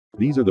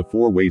These are the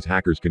 4 ways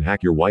hackers can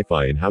hack your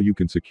Wi-Fi and how you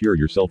can secure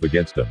yourself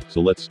against them.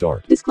 So let's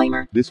start.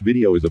 Disclaimer. This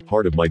video is a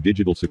part of my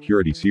digital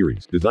security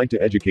series, designed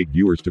to educate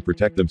viewers to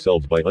protect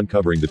themselves by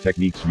uncovering the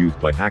techniques used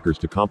by hackers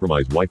to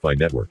compromise Wi-Fi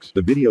networks.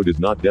 The video does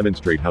not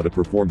demonstrate how to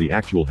perform the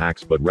actual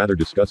hacks but rather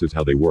discusses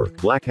how they work.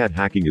 Black hat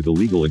hacking is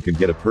illegal and can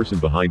get a person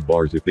behind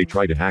bars if they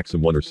try to hack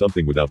someone or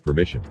something without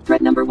permission.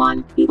 Threat number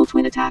 1, evil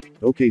twin attack.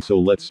 Okay, so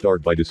let's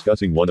start by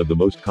discussing one of the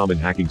most common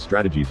hacking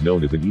strategies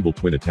known as an evil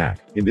twin attack.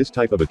 In this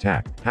type of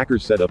attack,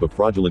 hackers set up a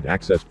fraudulent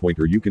access point,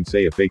 or you can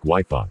say a fake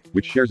Wi-Fi,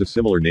 which shares a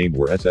similar name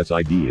or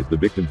SSID as the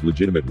victim's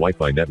legitimate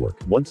Wi-Fi network.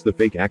 Once the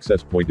fake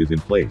access point is in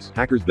place,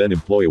 hackers then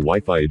employ a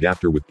Wi-Fi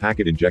adapter with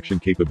packet injection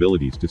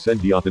capabilities to send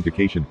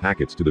deauthentication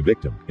packets to the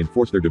victim, and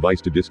force their device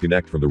to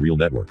disconnect from the real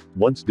network.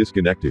 Once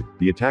disconnected,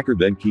 the attacker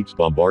then keeps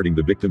bombarding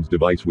the victim's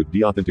device with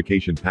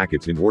deauthentication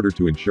packets in order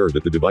to ensure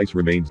that the device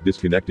remains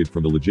disconnected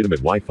from the legitimate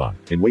Wi-Fi,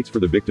 and waits for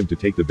the victim to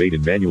take the bait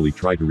and manually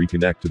try to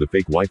reconnect to the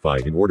fake Wi-Fi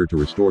in order to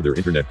restore their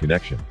internet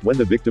connection. When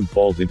the victim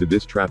falls into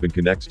this trap and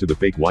connects to the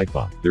fake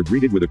Wi-Fi, they're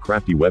greeted with a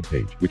crafty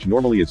webpage, which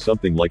normally is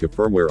something like a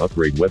firmware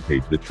upgrade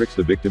webpage that tricks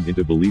the victim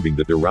into believing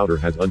that their router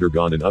has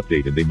undergone an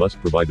update and they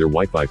must provide their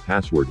Wi-Fi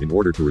password in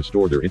order to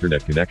restore their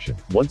internet connection.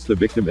 Once the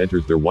victim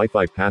enters their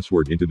Wi-Fi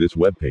password into this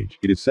webpage,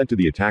 it is sent to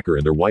the attacker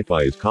and their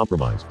Wi-Fi is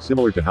compromised,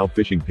 similar to how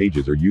phishing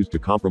pages are used to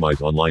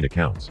compromise online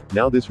accounts.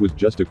 Now, this was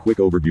just a quick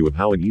overview of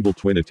how an evil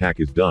twin attack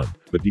is done,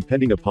 but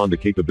depending upon the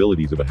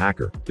capabilities of a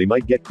hacker, they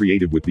might get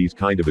creative with these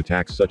kind of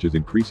attacks, such as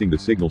increasing the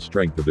signal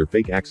strength of their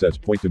fake access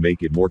point to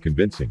make it more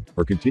convincing,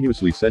 or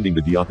continuously sending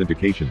the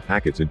deauthentication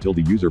packets until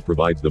the user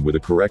provides them with a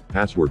correct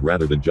password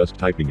rather than just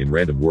typing in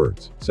random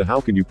words. So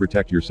how can you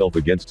protect yourself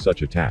against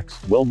such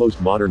attacks? Well,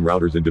 most modern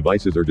routers and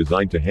devices are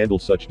designed to handle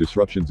such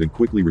disruptions and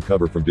quickly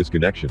recover from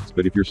disconnections,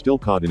 but if you're still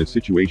caught in a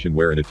situation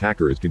where an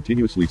attacker is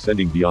continuously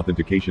sending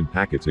deauthentication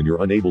packets and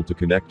you're unable to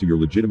connect to your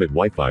legitimate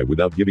Wi-Fi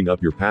without giving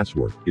up your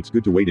password, it's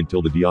good to wait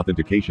until the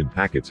deauthentication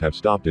packets have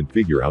stopped and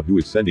figure out who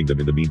is sending them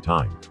in the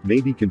meantime.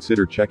 Maybe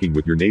consider checking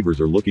with your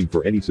neighbors or looking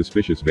for any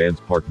suspicious vans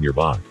parked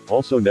nearby.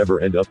 Also, never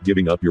end up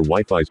giving up your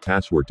Wi-Fi's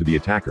password to the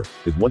attacker,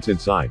 as once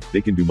inside,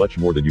 they can do much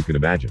more than you can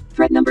imagine.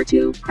 Threat number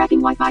 2, cracking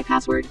Wi-Fi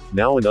password.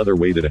 Now, another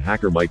way that a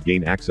hacker might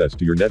gain access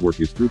to your network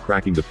is through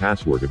cracking the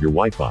password of your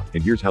Wi-Fi,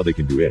 and here's how they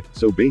can do it.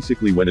 So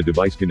basically, when a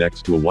device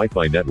connects to a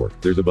Wi-Fi network,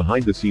 there's a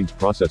behind-the-scenes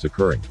process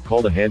occurring,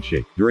 called a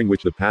handshake, during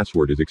which the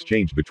password is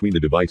exchanged between the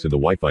device and the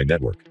Wi-Fi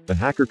network. A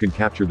hacker can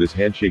capture this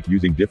handshake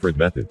using different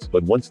methods,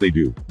 but once they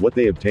do, what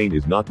they obtain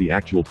is not the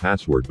actual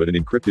password but an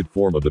encrypted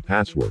form of the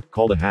password,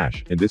 called a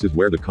hash, and this is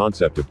where the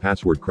concept of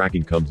password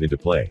cracking comes into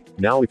play.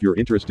 Now, if you're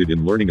interested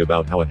in learning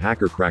about how a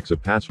hacker cracks a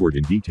password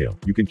in detail,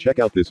 you can check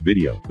out this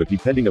video, but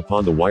depending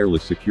upon the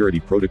wireless security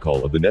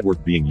protocol of the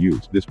network being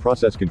used, this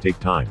process can take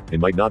time,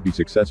 and might not be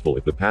successful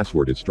if the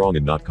password is strong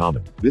and not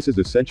common. This is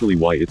essentially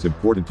why it's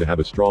important to have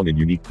a strong and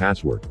unique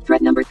password.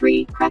 Threat number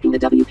 3, cracking the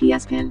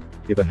WPS pin.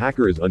 If a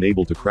hacker is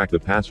unable to crack the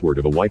password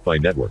of a Wi-Fi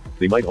network,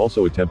 they might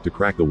also attempt to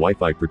crack the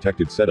Wi-Fi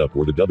protected setup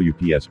or the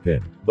WPS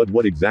pin. But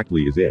what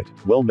exactly is it?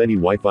 Well, many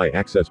Wi-Fi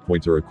access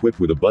points are equipped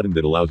with a button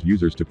that allows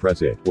users to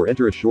press it, or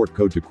enter a short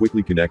code to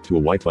quickly connect to a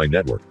Wi-Fi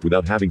network,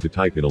 without having to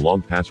type in a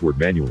long password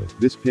manually.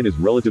 This pin is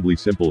relatively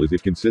simple as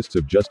it consists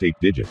of just 8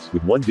 digits,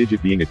 with one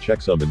digit being a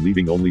checksum and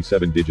leaving only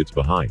 7 digits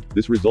behind.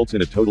 This results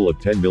in a total of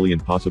 10 million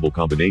possible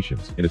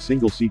combinations, and a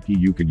single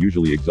CPU can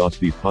usually exhaust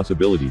these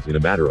possibilities in a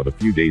matter of a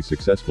few days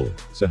successfully.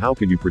 So how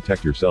can you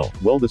protect yourself?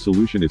 Well, the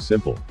solution is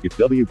simple. If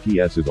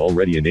WPS is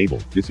already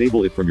enabled,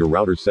 disable it from your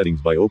router's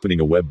settings by opening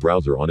a web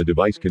browser on a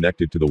device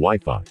connected to the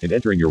Wi-Fi, and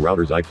entering your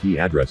router's IP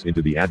address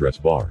into the address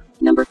bar.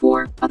 Number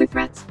 4, other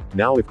threats.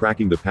 Now, if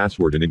cracking the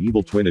password in an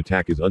evil twin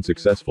attack is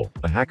unsuccessful,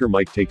 a hacker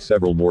might take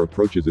several more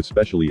approaches,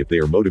 especially if they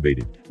are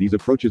motivated. These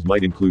approaches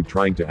might include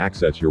trying to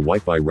access your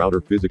Wi-Fi router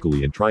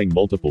physically and trying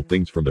multiple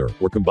things from there,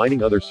 or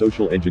combining other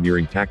social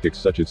engineering tactics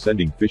such as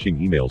sending phishing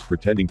emails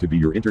pretending to be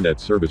your internet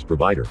service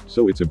provider.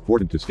 So it's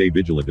important to stay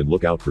vigilant and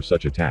look out for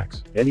such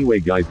attacks. Anyway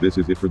guys, this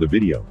is it for the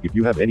video. If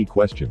you have any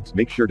questions,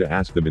 make sure to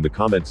ask them in the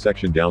comments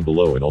section down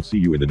below, and I'll see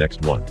you in the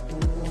next one.